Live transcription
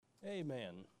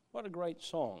Amen. What a great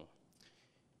song.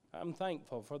 I'm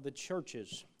thankful for the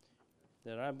churches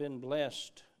that I've been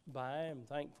blessed by. I'm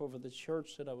thankful for the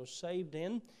church that I was saved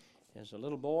in as a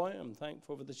little boy. I'm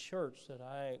thankful for the church that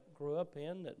I grew up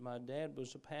in, that my dad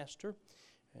was a pastor.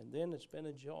 And then it's been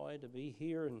a joy to be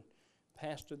here and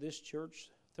pastor this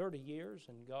church 30 years,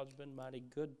 and God's been mighty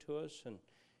good to us. And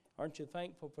aren't you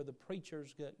thankful for the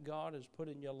preachers that God has put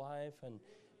in your life, and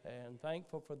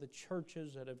thankful for the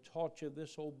churches that have taught you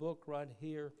this old book right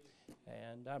here.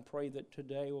 And I pray that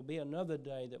today will be another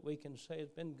day that we can say it's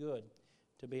been good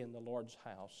to be in the Lord's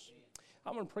house.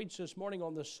 I'm going to preach this morning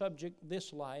on the subject,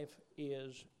 This Life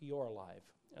is Your Life.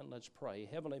 And let's pray.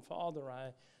 Heavenly Father,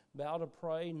 I bow to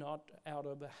pray, not out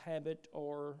of a habit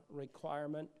or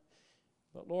requirement,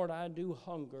 but Lord, I do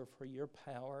hunger for your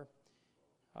power.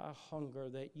 I hunger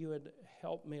that you would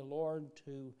help me, Lord,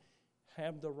 to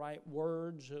have the right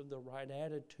words, the right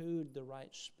attitude, the right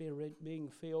spirit, being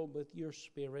filled with your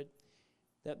spirit,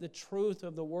 that the truth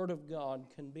of the Word of God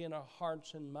can be in our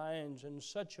hearts and minds in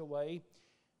such a way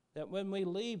that when we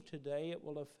leave today, it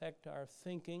will affect our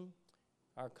thinking,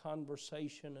 our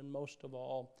conversation, and most of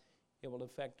all, it will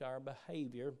affect our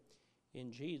behavior. In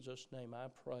Jesus' name I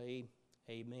pray,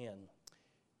 amen.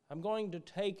 I'm going to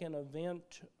take an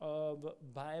event of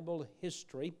Bible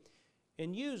history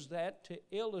and use that to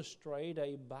illustrate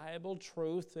a Bible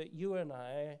truth that you and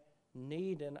I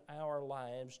need in our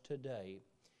lives today.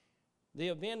 The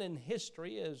event in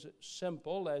history is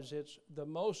simple, as it's the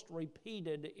most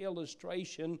repeated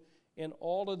illustration in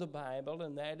all of the Bible,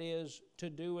 and that is to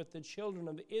do with the children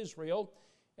of Israel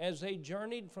as they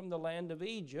journeyed from the land of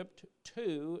Egypt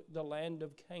to the land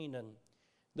of Canaan.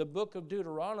 The book of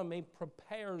Deuteronomy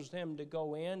prepares them to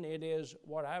go in. It is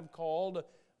what I've called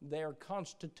their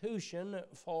constitution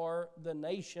for the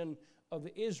nation of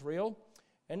Israel.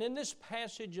 And in this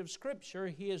passage of Scripture,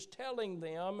 he is telling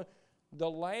them the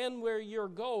land where you're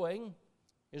going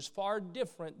is far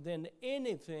different than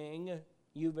anything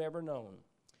you've ever known.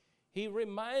 He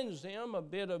reminds them a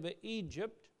bit of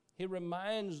Egypt. He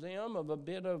reminds them of a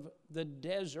bit of the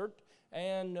desert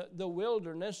and the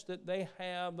wilderness that they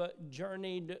have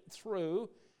journeyed through.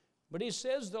 But he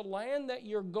says the land that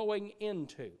you're going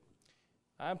into,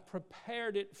 I've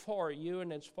prepared it for you,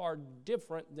 and it's far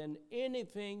different than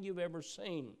anything you've ever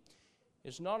seen.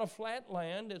 It's not a flat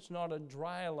land. It's not a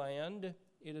dry land.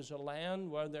 It is a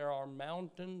land where there are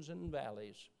mountains and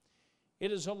valleys.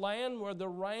 It is a land where the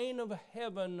rain of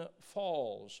heaven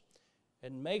falls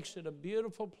and makes it a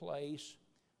beautiful place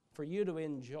for you to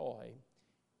enjoy.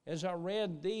 As I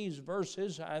read these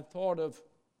verses, I thought of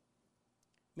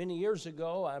many years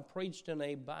ago, I preached in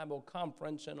a Bible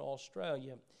conference in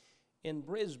Australia, in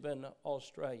Brisbane,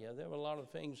 Australia. There were a lot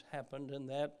of things happened in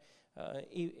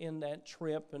that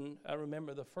trip, and I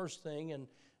remember the first thing, and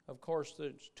of course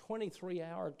the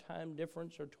 23-hour time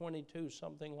difference, or 22,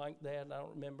 something like that. I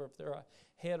don't remember if they're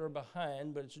ahead or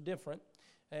behind, but it's different.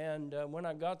 And when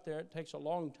I got there, it takes a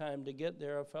long time to get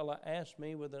there. A fella asked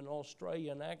me with an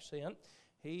Australian accent.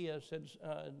 He said,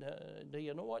 do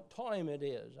you know what time it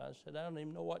is? I said, I don't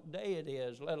even know what day it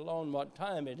is, let alone what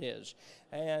time it is.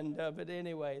 And but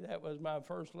anyway, that was my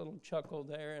first little chuckle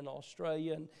there in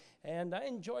Australia. And I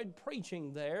enjoyed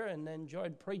preaching there, and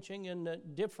enjoyed preaching in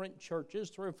different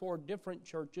churches, 3 or 4 different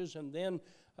churches, and then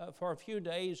for a few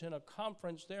days in a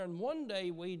conference there. And one day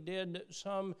we did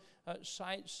some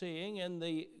sightseeing, and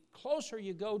the closer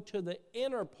you go to the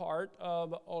inner part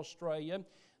of Australia,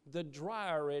 the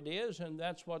drier it is, and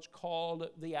that's what's called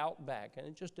the outback. And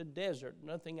it's just a desert,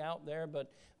 nothing out there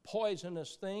but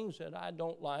poisonous things that I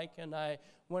don't like. And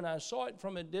when I saw it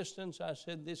from a distance, I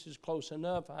said, this is close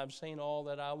enough. I've seen all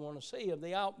that I want to see of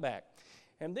the outback.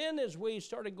 And then as we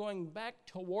started going back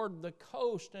toward the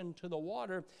coast and to the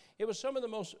water, it was some of the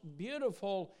most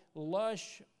beautiful,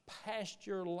 lush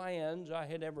pasture lands I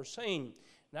had ever seen.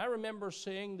 And I remember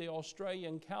seeing the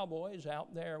Australian cowboys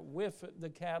out there with the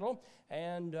cattle,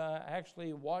 and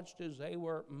actually watched as they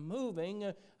were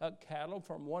moving cattle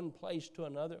from one place to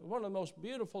another. One of the most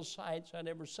beautiful sights I'd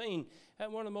ever seen,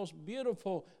 and one of the most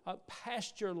beautiful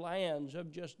pasture lands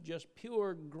of just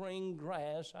pure green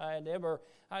grass I'd ever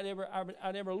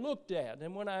looked at.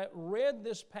 And when I read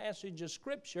this passage of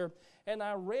Scripture, and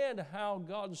I read how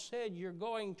God said you're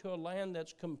going to a land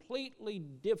that's completely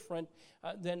different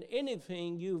than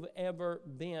anything you've ever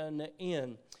been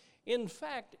in. In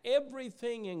fact,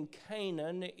 everything in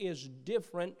Canaan is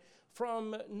different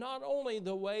from not only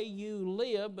the way you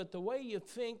live, but the way you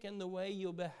think and the way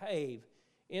you behave.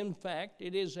 In fact,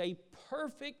 it is a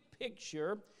perfect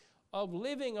picture of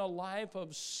living a life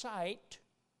of sight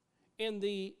in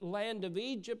the land of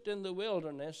Egypt in the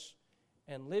wilderness,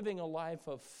 and living a life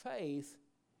of faith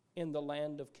in the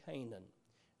land of Canaan.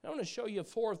 I want to show you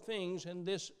 4 things in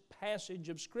this passage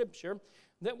of Scripture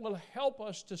that will help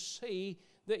us to see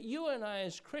that you and I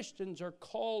as Christians are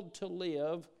called to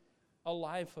live a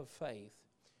life of faith.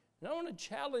 And I want to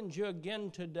challenge you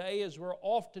again today, as we're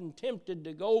often tempted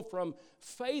to go from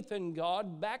faith in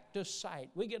God back to sight.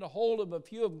 We get a hold of a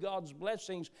few of God's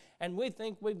blessings and we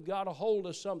think we've got a hold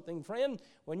of something. Friend,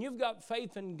 when you've got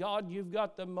faith in God, you've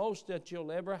got the most that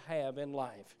you'll ever have in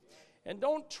life. And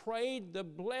don't trade the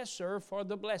blesser for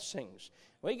the blessings.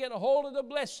 We get a hold of the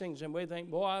blessings and we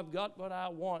think, boy, I've got what I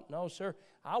want. No, sir,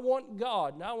 I want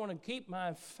God, and I want to keep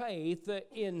my faith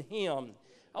in Him.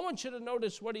 I want you to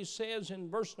notice what he says in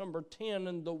verse number 10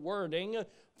 in the wording,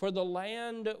 "For the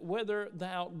land whither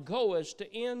thou goest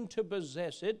in to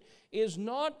possess it is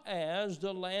not as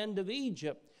the land of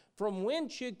Egypt, from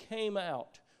whence you came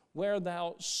out, where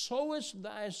thou sowest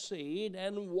thy seed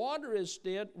and waterest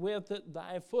it with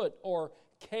thy foot," or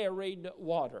carried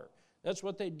water. That's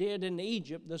what they did in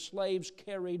Egypt. The slaves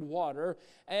carried water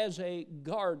as a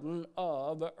garden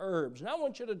of herbs. Now I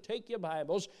want you to take your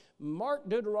Bibles, mark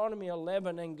Deuteronomy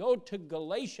 11, and go to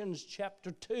Galatians chapter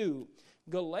 2.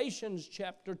 Galatians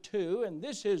chapter 2, and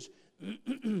this is,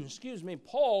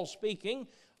 Paul speaking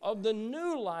of the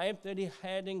new life that he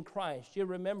had in Christ. You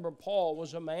remember Paul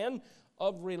was a man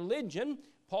of religion.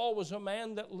 Paul was a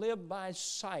man that lived by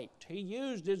sight. He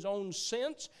used his own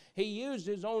sense. He used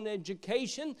his own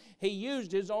education. He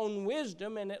used his own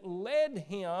wisdom, and it led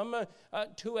him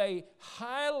to a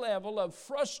high level of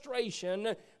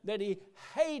frustration that he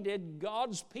hated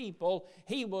God's people.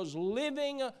 He was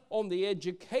living on the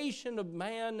education of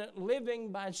man,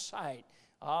 living by sight.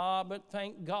 But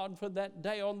thank God for that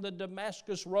day on the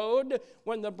Damascus road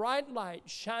when the bright light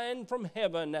shined from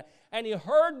heaven and he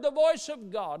heard the voice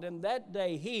of God. And that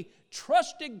day he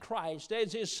trusted Christ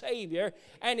as his Savior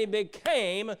and he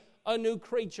became a new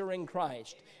creature in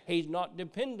Christ. He's not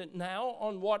dependent now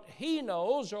on what he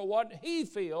knows or what he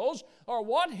feels or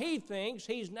what he thinks.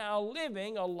 He's now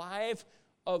living a life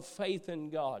of faith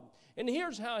in God. And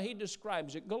here's how he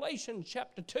describes it. Galatians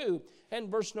chapter 2 and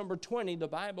verse number 20, the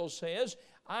Bible says,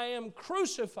 "I am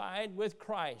crucified with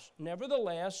Christ.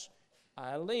 Nevertheless,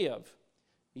 I live.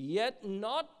 Yet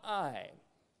not I,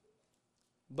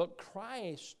 but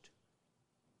Christ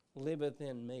liveth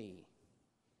in me."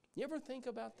 You ever think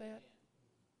about that?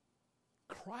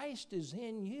 Christ is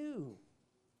in you.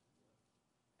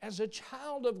 As a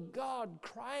child of God,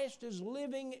 Christ is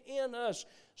living in us.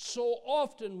 So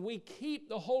often we keep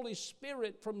the Holy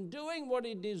Spirit from doing what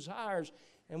He desires.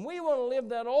 And we want to live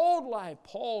that old life.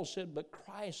 Paul said, "But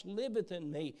Christ liveth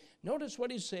in me." Notice what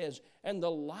he says, "And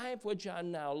the life which I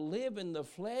now live in the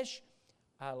flesh,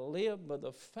 I live by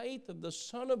the faith of the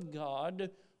Son of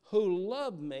God, who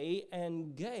loved me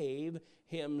and gave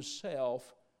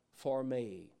Himself for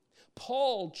me."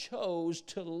 Paul chose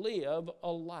to live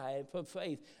a life of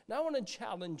faith. Now I want to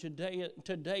challenge you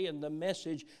today in the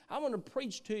message. I want to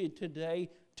preach to you today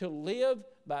to live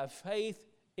by faith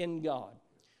in God.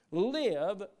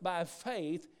 Live by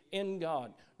faith in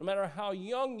God. No matter how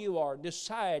young you are,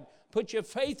 decide, put your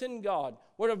faith in God.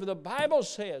 Whatever the Bible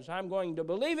says, I'm going to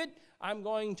believe it, I'm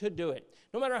going to do it.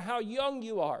 No matter how young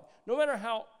you are, no matter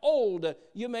how old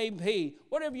you may be,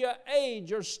 whatever your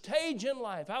age or stage in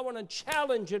life, I want to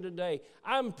challenge you today.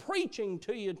 I'm preaching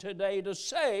to you today to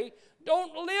say,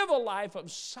 don't live a life of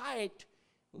sight,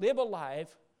 live a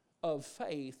life of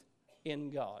faith in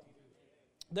God.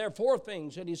 There are 4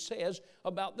 things that he says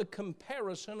about the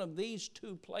comparison of these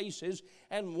 2 places,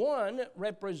 and one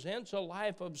represents a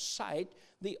life of sight,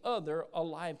 the other a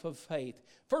life of faith.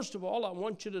 First of all, I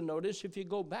want you to notice, if you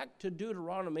go back to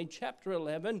Deuteronomy chapter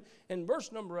 11, in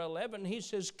verse number 11, he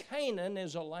says, Canaan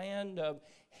is a land of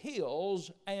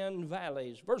hills and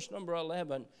valleys. Verse number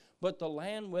 11, "But the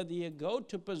land whither ye go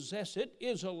to possess it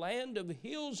is a land of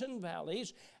hills and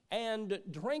valleys, and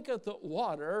drinketh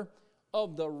water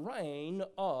of the rain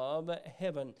of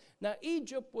heaven." Now,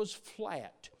 Egypt was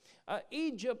flat.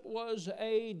 Egypt was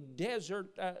a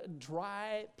desert,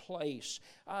 dry place.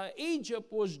 Egypt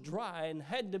was dry and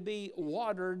had to be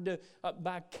watered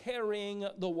by carrying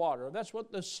the water. That's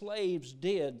what the slaves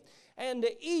did. And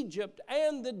Egypt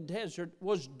and the desert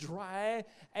was dry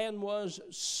and was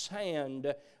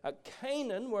sand.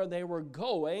 Canaan, where they were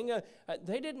going,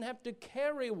 they didn't have to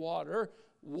carry water.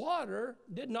 Water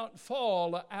did not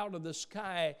fall out of the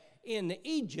sky in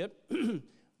Egypt,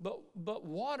 but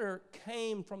water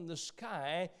came from the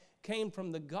sky, came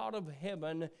from the God of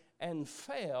heaven, and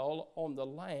fell on the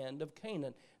land of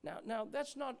Canaan. Now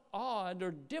that's not odd or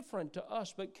different to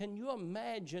us, but can you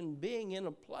imagine being in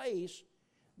a place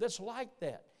that's like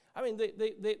that? I mean,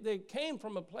 they came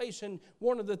from a place, and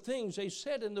one of the things they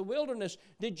said in the wilderness,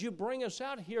 did you bring us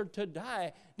out here to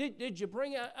die? Did you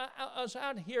bring us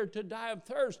out here to die of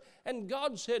thirst? And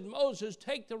God said, Moses,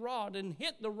 take the rod and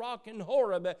hit the rock in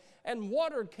Horeb. And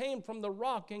water came from the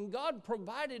rock, and God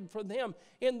provided for them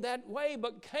in that way.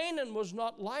 But Canaan was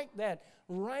not like that.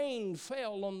 Rain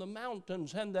fell on the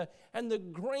mountains, and the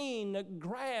green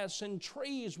grass and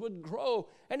trees would grow,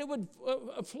 and it would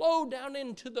flow down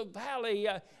into the valley,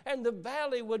 and the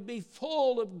valley would be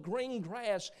full of green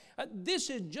grass. This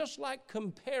is just like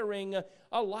comparing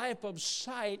a life of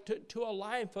sight to a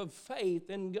life of faith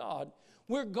in God.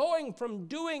 We're going from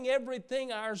doing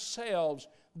everything ourselves,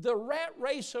 the rat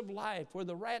race of life where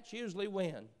the rats usually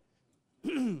win,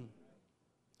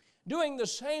 doing the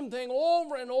same thing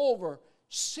over and over,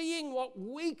 seeing what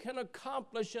we can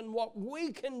accomplish and what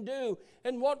we can do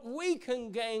and what we can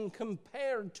gain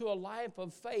compared to a life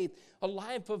of faith. A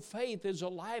life of faith is a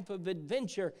life of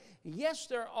adventure. Yes,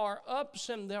 there are ups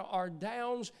and there are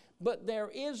downs, but there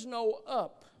is no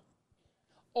up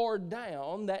or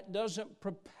down that doesn't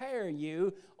prepare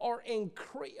you or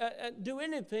do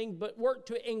anything but work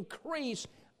to increase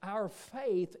our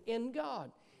faith in God.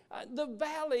 The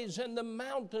valleys and the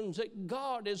mountains that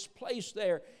God has placed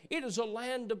there, it is a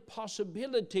land of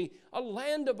possibility, a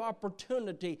land of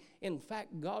opportunity. In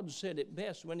fact, God said it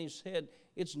best when He said,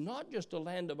 it's not just a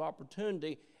land of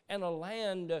opportunity and a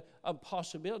land of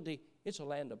possibility, it's a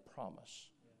land of promise.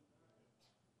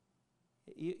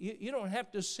 You don't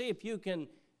have to see if you can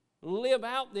live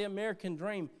out the American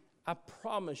dream. I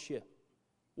promise you,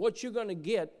 what you're going to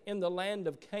get in the land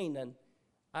of Canaan,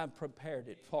 I've prepared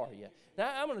it for you. Now,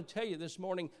 I'm going to tell you this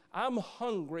morning, I'm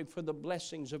hungry for the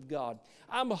blessings of God.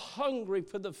 I'm hungry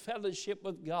for the fellowship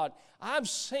with God. I've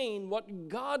seen what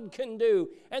God can do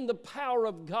and the power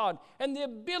of God and the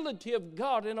ability of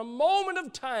God in a moment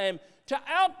of time to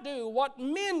outdo what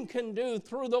men can do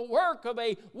through the work of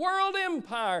a world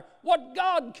empire, what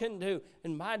God can do.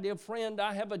 And my dear friend,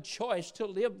 I have a choice to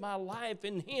live my life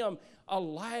in Him, a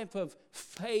life of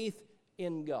faith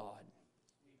in God.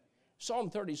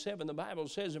 Psalm 37, the Bible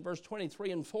says in verse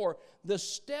 23 and 4, the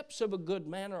steps of a good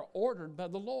man are ordered by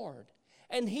the Lord,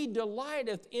 and He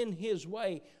delighteth in his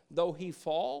way. Though he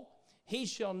fall, he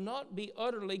shall not be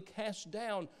utterly cast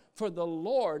down, for the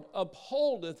Lord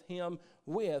upholdeth him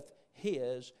with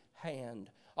His hand.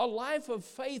 A life of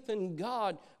faith in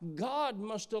God, God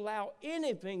must allow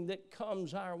anything that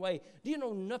comes our way. Do you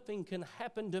know nothing can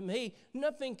happen to me?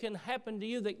 Nothing can happen to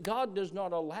you that God does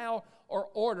not allow or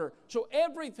order. So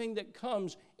everything that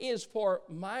comes is for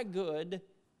my good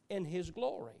and His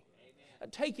glory.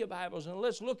 Take your Bibles and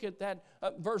let's look at that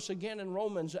verse again in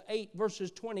Romans 8,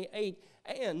 verses 28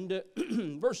 and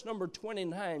verse number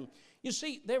 29. You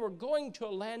see, they were going to a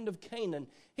land of Canaan.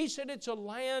 He said it's a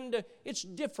land, it's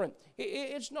different.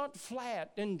 It's not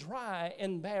flat and dry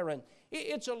and barren.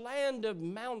 It's a land of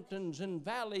mountains and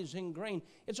valleys and green.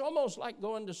 It's almost like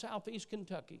going to southeast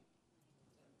Kentucky.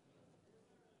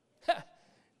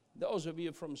 Those of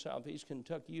you from southeast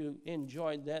Kentucky, you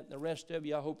enjoyed that. The rest of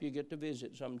you, I hope you get to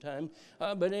visit sometime.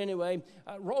 But anyway,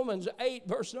 Romans 8,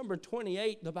 verse number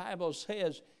 28, the Bible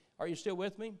says, are you still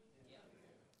with me?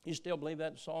 You still believe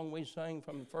that song we sang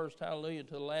from the first hallelujah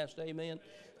to the last amen?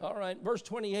 All right, verse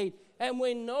 28, and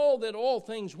we know that all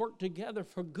things work together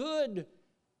for good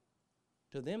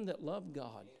to them that love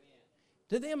God,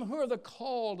 to them who are the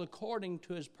called according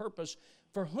to His purpose,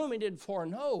 for whom He did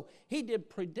foreknow, He did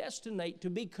predestinate to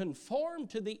be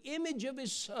conformed to the image of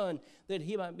His Son, that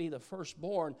He might be the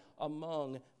firstborn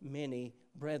among many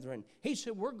brethren. He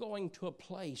said, we're going to a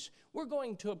place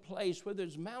where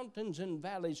there's mountains and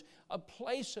valleys, a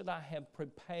place that I have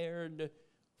prepared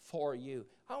for you.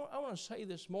 I want to say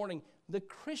this morning, the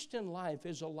Christian life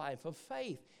is a life of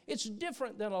faith. It's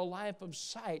different than a life of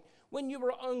sight. When you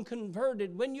were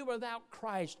unconverted, when you were without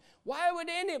Christ, why would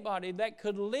anybody that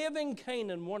could live in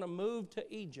Canaan want to move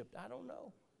to Egypt? I don't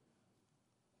know.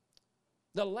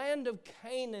 The land of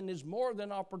Canaan is more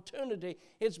than opportunity.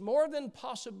 It's more than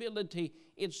possibility.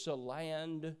 It's a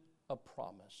land of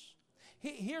promise.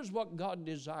 Here's what God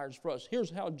desires for us.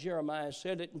 Here's how Jeremiah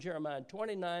said it in Jeremiah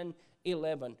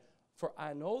 29:11. For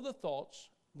I know the thoughts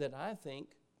that I think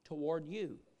toward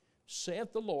you,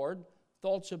 saith the Lord,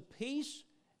 thoughts of peace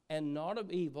and not of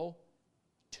evil,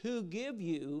 to give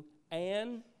you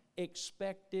an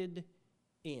expected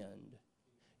end.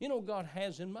 You know, God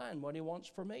has in mind what He wants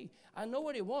for me. I know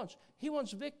what He wants. He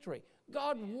wants victory.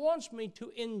 God wants me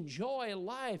to enjoy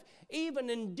life. Even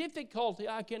in difficulty,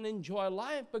 I can enjoy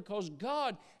life because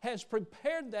God has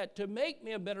prepared that to make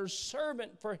me a better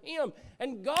servant for Him.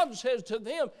 And God says to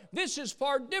them, this is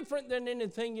far different than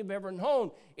anything you've ever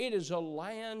known. It is a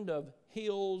land of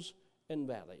hills and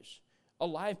valleys. A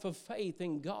life of faith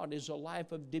in God is a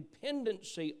life of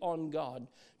dependency on God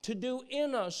to do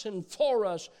in us and for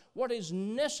us what is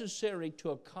necessary to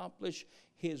accomplish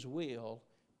His will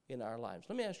in our lives.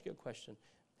 Let me ask you a question.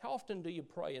 How often do you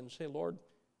pray and say, Lord,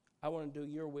 I want to do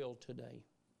your will today?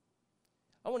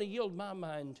 I want to yield my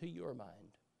mind to your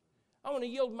mind. I want to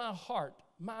yield my heart,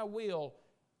 my will.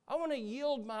 I want to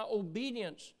yield my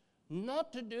obedience,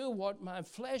 not to do what my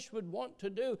flesh would want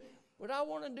to do, but I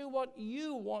want to do what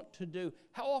you want to do.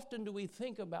 How often do we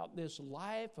think about this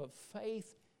life of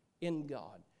faith in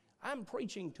God? I'm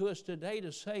preaching to us today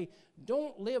to say,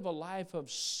 don't live a life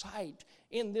of sight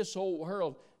in this old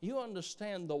world. You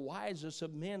understand the wisest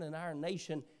of men in our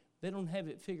nation, they don't have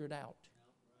it figured out.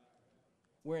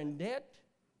 We're in debt,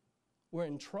 we're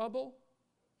in trouble,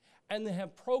 and they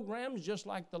have programs just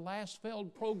like the last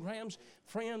failed programs.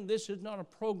 Friend, this is not a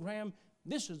program,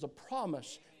 this is a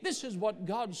promise. This is what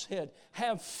God said.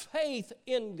 Have faith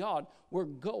in God. We're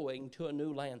going to a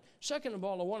new land. Second of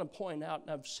all, I want to point out, and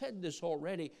I've said this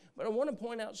already, but I want to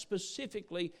point out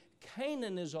specifically,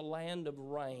 Canaan is a land of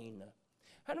rain.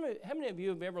 How many of you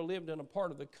have ever lived in a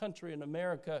part of the country in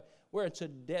America where it's a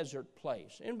desert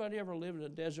place? Anybody ever lived in a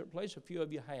desert place? A few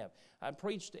of you have. I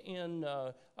preached in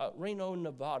Reno,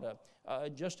 Nevada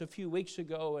just a few weeks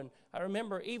ago, and I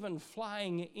remember even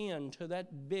flying into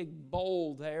that big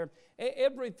bowl there.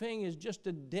 Everything is just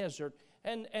a desert.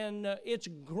 And it's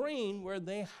green where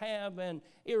they have an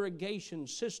irrigation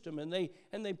system, and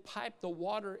they pipe the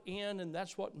water in, and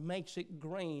that's what makes it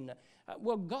green.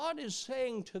 Well, God is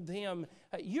saying to them,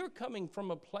 you're coming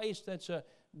from a place that's a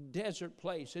desert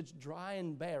place. It's dry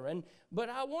and barren, but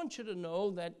I want you to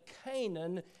know that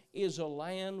Canaan is a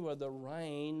land where the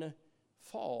rain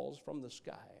falls from the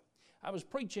sky. I was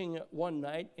preaching one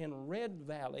night in Red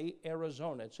Valley,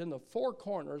 Arizona. It's in the Four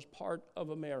Corners part of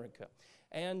America.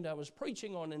 And I was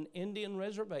preaching on an Indian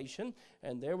reservation,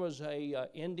 and there was a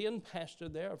Indian pastor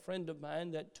there, a friend of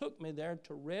mine, that took me there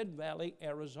to Red Valley,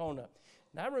 Arizona.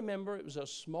 And I remember it was a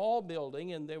small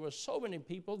building, and there were so many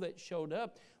people that showed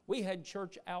up. We had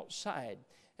church outside.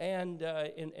 And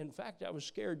in fact, I was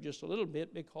scared just a little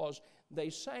bit because they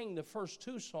sang the first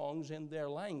two songs in their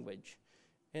language.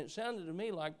 And it sounded to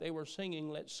me like they were singing,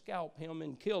 "Let's scalp him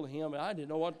and kill him." I didn't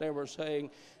know what they were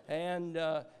saying. And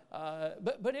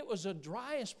but it was the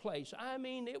driest place. I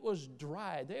mean, it was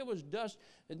dry. There was dust.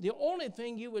 The only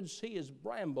thing you would see is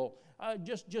bramble,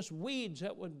 just weeds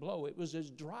that would blow. It was as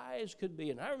dry as could be.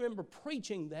 And I remember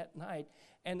preaching that night.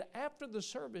 And after the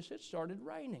service, it started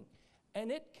raining. And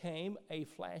it came a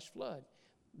flash flood.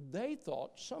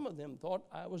 Some of them thought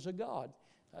I was a god.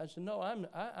 I said, no,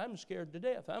 I'm scared to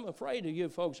death. I'm afraid of you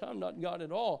folks. I'm not God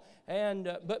at all.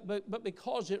 And but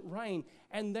because it rained,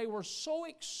 and they were so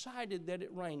excited that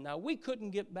it rained. Now, we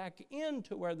couldn't get back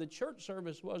into where the church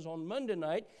service was on Monday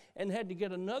night and had to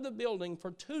get another building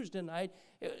for Tuesday night.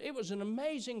 It was an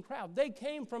amazing crowd. They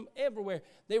came from everywhere.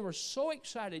 They were so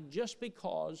excited just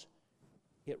because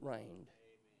it rained.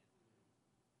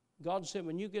 God said,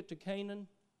 when you get to Canaan,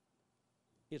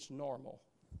 it's normal.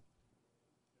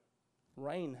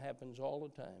 Rain happens all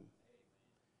the time.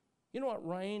 You know what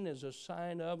rain is a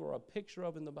sign of or a picture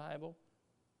of in the Bible?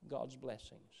 God's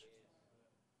blessings.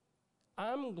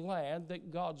 I'm glad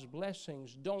that God's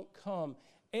blessings don't come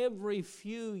every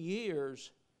few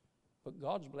years, but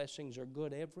God's blessings are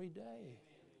good every day.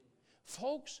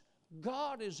 Folks,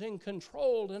 God is in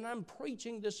control, and I'm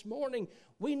preaching this morning,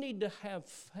 we need to have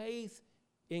faith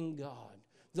in God.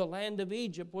 The land of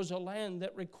Egypt was a land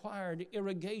that required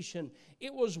irrigation.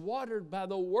 It was watered by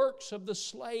the works of the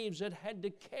slaves that had to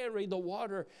carry the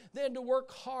water. They had to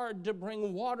work hard to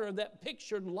bring water that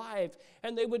pictured life,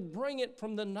 and they would bring it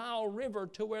from the Nile River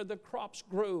to where the crops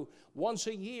grew. Once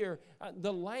a year,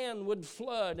 the land would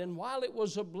flood, and while it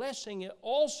was a blessing, it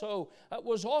also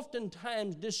was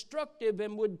oftentimes destructive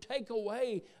and would take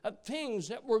away things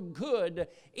that were good.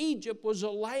 Egypt was a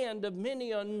land of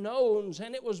many unknowns,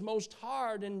 and it was most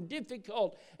hard and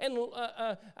difficult and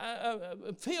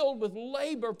filled with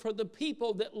labor for the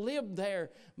people that lived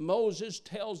there. Moses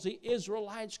tells the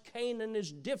Israelites Canaan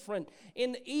is different.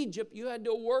 In Egypt, you had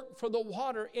to work for the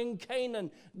water. In Canaan,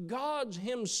 God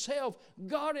Himself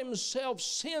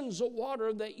sends the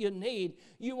water that you need.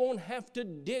 You won't have to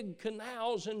dig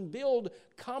canals and build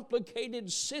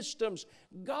complicated systems.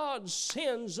 God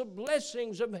sends the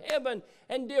blessings of heaven.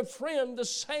 And dear friend, the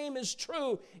same is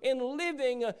true in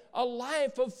living a life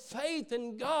life of faith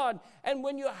in God. And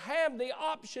when you have the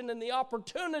option and the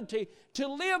opportunity to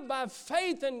live by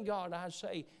faith in God, I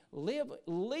say,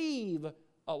 leave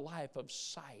a life of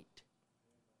sight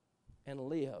and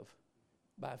live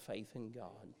by faith in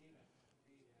God.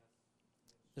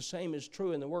 The same is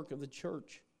true in the work of the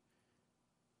church.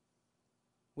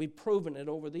 We've proven it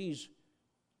over these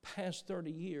past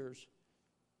 30 years.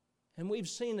 And we've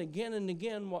seen again and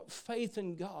again what faith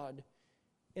in God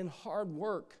in hard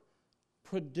work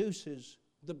produces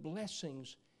the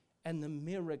blessings and the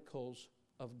miracles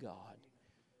of God.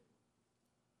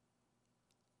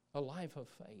 A life of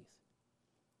faith.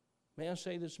 May I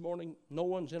say this morning, no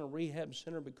one's in a rehab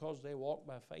center because they walk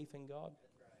by faith in God.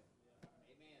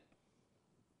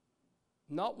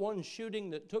 Not one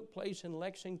shooting that took place in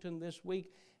Lexington this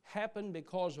week happened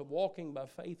because of walking by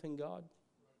faith in God.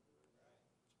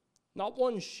 Not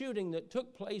one shooting that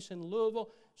took place in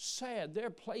Louisville. Sad, there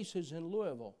are places in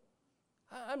Louisville.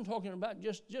 I'm talking about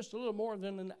just a little more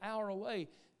than an hour away.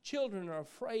 Children are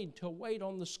afraid to wait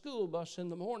on the school bus in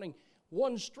the morning.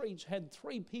 One street's had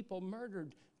 3 people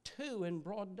murdered, 2 in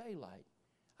broad daylight.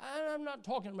 I'm not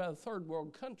talking about a third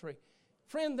world country.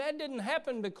 Friend, that didn't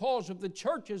happen because of the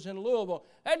churches in Louisville.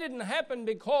 That didn't happen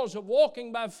because of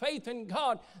walking by faith in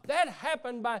God. That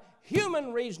happened by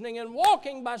human reasoning and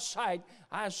walking by sight.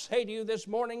 I say to you this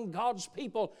morning, God's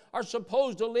people are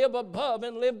supposed to live above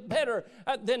and live better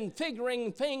than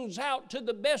figuring things out to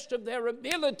the best of their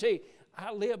ability.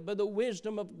 I live by the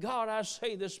wisdom of God. I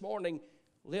say this morning,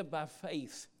 live by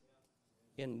faith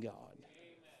in God.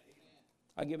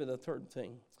 I'll give you the third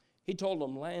thing. He told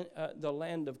them the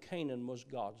land of Canaan was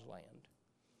God's land.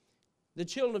 The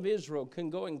children of Israel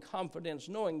can go in confidence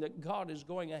knowing that God is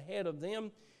going ahead of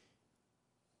them.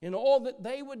 In all that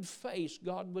they would face,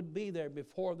 God would be there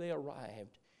before they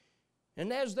arrived.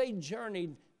 And as they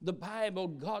journeyed, the Bible,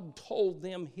 God told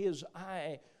them His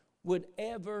eye would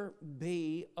ever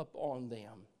be upon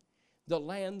them. The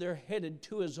land they're headed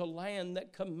to is a land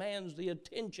that commands the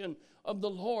attention of the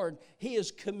Lord. He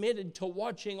is committed to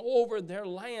watching over their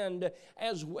land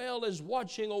as well as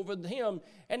watching over them.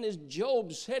 And as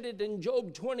Job said it in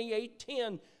Job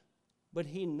 28:10, but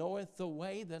He knoweth the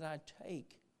way that I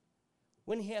take.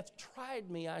 When He hath tried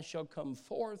me, I shall come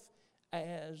forth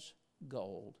as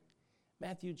gold.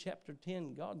 Matthew chapter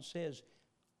 10, God says,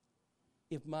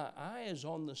 if my eye is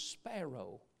on the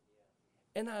sparrow,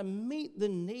 and I meet the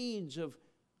needs of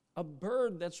a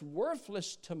bird that's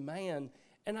worthless to man,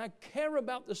 and I care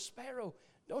about the sparrow,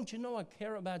 don't you know I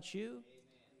care about you? Amen.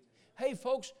 Hey,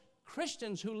 folks,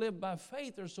 Christians who live by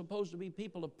faith are supposed to be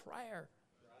people of prayer.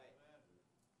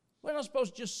 Right. We're not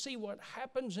supposed to just see what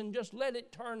happens and just let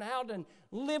it turn out and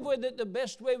live with it the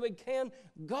best way we can.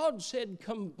 God said,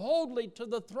 come boldly to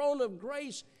the throne of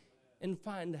grace and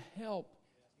find help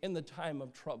in the time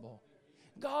of trouble.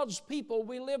 God's people,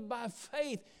 we live by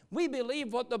faith. We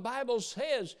believe what the Bible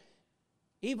says,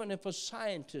 even if a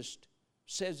scientist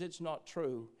says it's not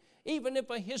true, even if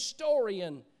a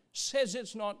historian says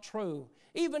it's not true,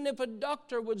 even if a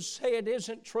doctor would say it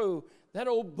isn't true. That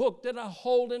old book that I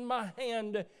hold in my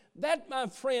hand, that, my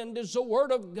friend, is the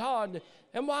Word of God.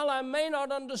 And while I may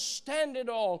not understand it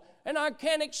all, and I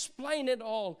can't explain it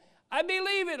all, I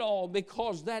believe it all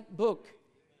because that book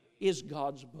is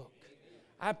God's book.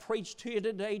 I preach to you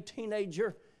today,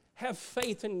 teenager, have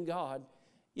faith in God.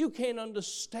 You can't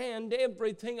understand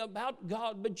everything about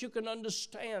God, but you can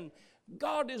understand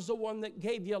God is the one that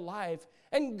gave you life.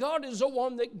 And God is the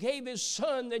one that gave His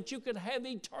Son that you could have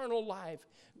eternal life.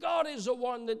 God is the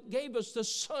one that gave us the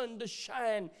sun to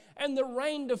shine and the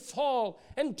rain to fall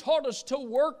and taught us to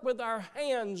work with our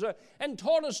hands and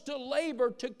taught us to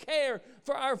labor, to care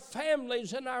for our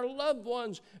families and our loved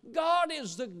ones. God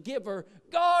is the giver.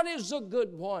 God is the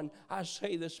good one. I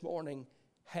say this morning,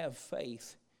 have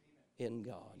faith in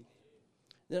God.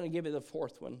 Then I'll give you the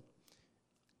fourth one.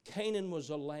 Canaan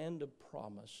was a land of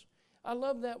promise. I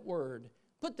love that word.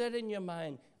 Put that in your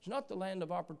mind. It's not the land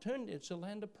of opportunity, it's a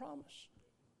land of promise.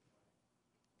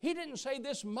 He didn't say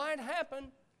this might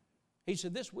happen. He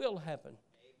said this will happen. Amen.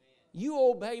 You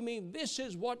obey me. This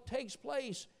is what takes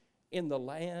place in the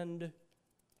land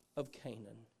of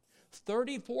Canaan.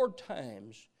 34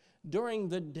 times during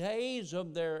the days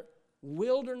of their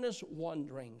wilderness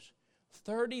wanderings,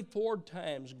 34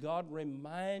 times God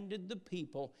reminded the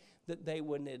people that they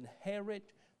would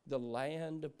inherit the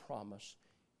land of promise.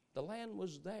 The land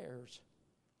was theirs.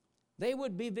 They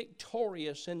would be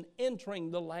victorious in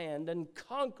entering the land and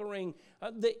conquering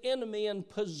the enemy and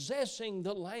possessing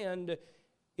the land.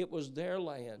 It was their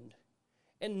land.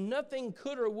 And nothing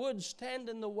could or would stand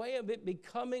in the way of it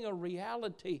becoming a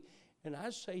reality. And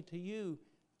I say to you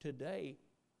today,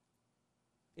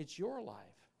 It's your life.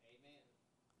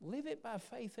 Amen. Live it by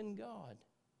faith in God.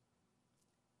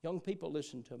 Young people,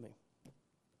 listen to me.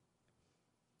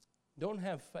 Don't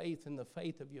have faith in the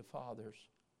faith of your fathers.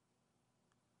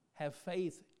 Have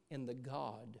faith in the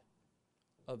God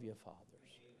of your fathers.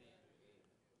 Amen.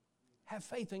 Have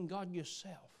faith in God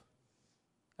yourself.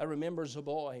 I remember as a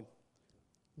boy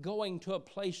going to a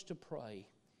place to pray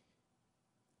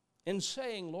and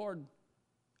saying, Lord,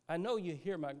 I know you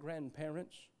hear my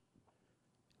grandparents.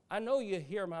 I know you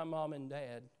hear my mom and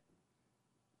dad.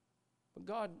 But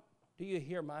God, do you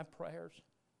hear my prayers?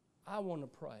 I want to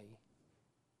pray.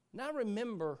 And I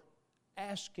remember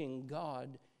asking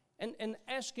God and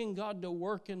asking God to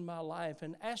work in my life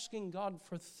and asking God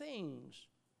for things.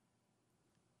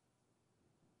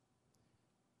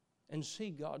 And see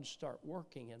God start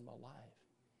working in my life.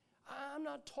 I'm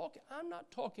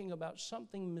not talking about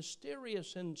something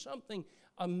mysterious and something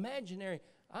imaginary.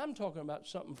 I'm talking about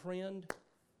something, friend,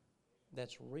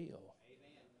 that's real.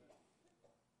 Amen.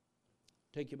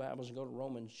 Take your Bibles and go to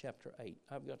Romans chapter 8.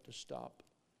 I've got to stop.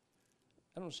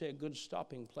 I don't see a good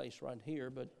stopping place right here,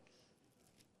 but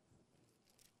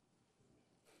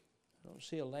I don't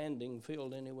see a landing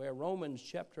field anywhere. Romans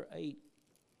chapter 8.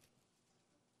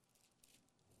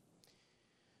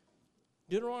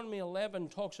 Deuteronomy 11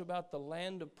 talks about the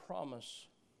land of promise.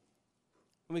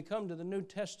 When we come to the New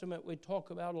Testament, we talk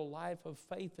about a life of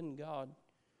faith in God.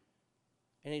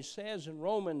 And he says in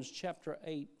Romans chapter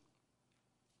 8,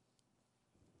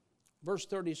 verse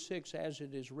 36, as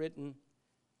it is written,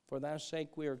 for thy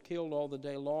sake we are killed all the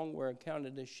day long, we are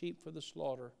accounted as sheep for the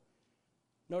slaughter.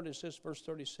 Notice this, verse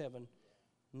 37,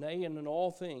 nay, and in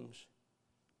all things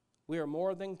we are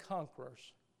more than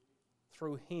conquerors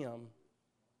through him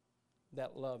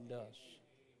that loved us.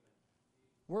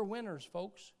 We're winners,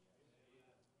 folks.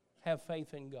 Have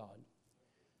faith in God.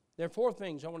 There are 4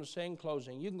 things I want to say in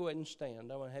closing. You can go ahead and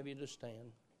stand. I want to have you to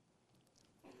stand.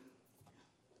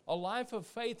 A life of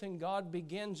faith in God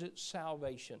begins at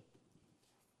salvation.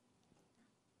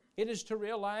 It is to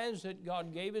realize that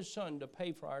God gave His Son to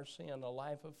pay for our sin. A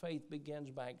life of faith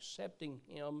begins by accepting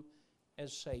Him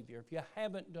as Savior. If you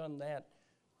haven't done that,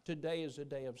 today is a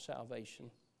day of salvation.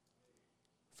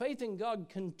 Faith in God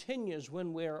continues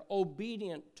when we're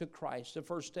obedient to Christ. The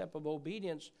first step of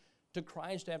obedience to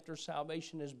Christ after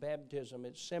salvation is baptism.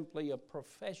 It's simply a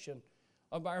profession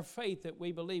of our faith that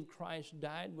we believe Christ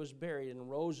died, was buried, and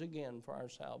rose again for our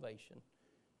salvation.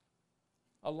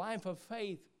 A life of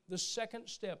faith, the second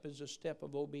step is a step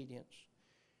of obedience.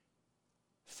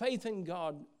 Faith in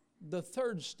God, the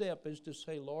third step is to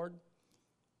say, Lord,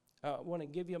 I want to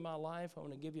give you my life. I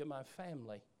want to give you my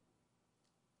family.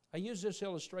 I use this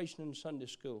illustration in Sunday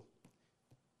school.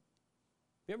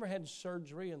 Have you ever had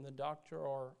surgery and the doctor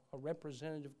or a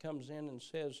representative comes in and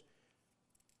says,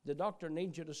 the doctor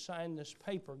needs you to sign this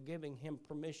paper giving him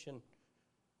permission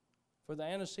for the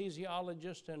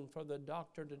anesthesiologist and for the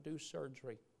doctor to do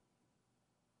surgery.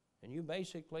 And you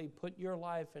basically put your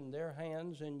life in their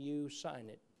hands and you sign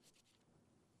it.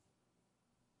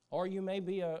 Or you may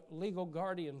be a legal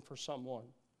guardian for someone.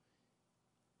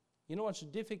 You know what's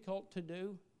difficult to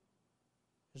do?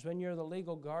 Is when you're the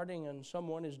legal guardian and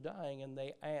someone is dying and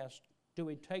they ask, do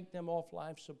we take them off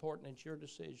life support, and it's your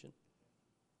decision.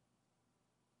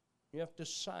 You have to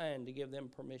sign to give them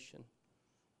permission.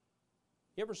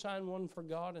 You ever sign one for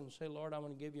God and say, Lord, I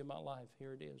want to give you my life.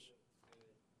 Here it is.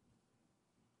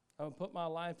 I'm going to put my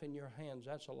life in your hands.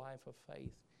 That's a life of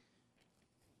faith.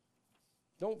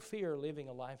 Don't fear living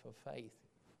a life of faith.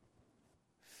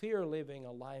 Fear living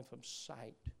a life of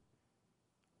sight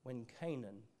when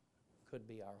Canaan could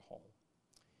be our home.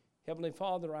 Heavenly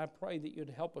Father, I pray that you'd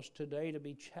help us today to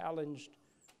be challenged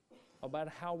about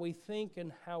how we think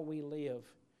and how we live.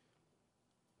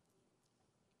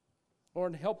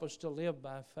 Lord, help us to live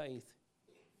by faith.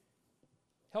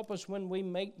 Help us when we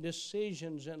make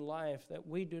decisions in life that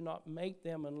we do not make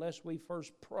them unless we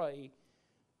first pray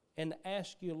and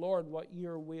ask you, Lord, what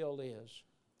your will is.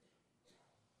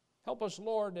 Help us,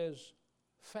 Lord, as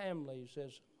families,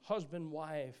 as husband,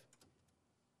 wife,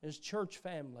 as church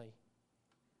family.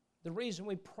 The reason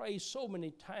we pray so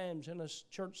many times in a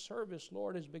church service,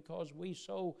 Lord, is because we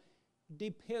so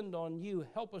depend on you.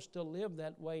 Help us to live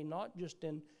that way, not just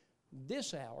in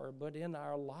this hour, but in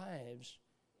our lives,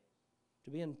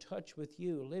 to be in touch with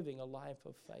you, living a life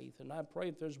of faith. And I pray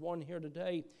if there's one here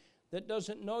today that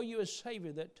doesn't know you as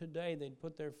Savior, that today they'd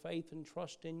put their faith and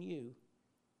trust in you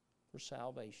for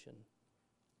salvation.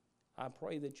 I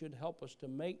pray that you'd help us to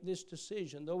make this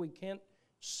decision, though we can't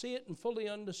see it and fully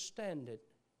understand it.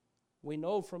 We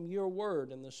know from your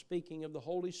word and the speaking of the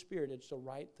Holy Spirit it's the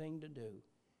right thing to do.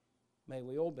 May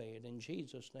we obey it. In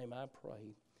Jesus' name I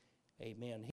pray. Amen.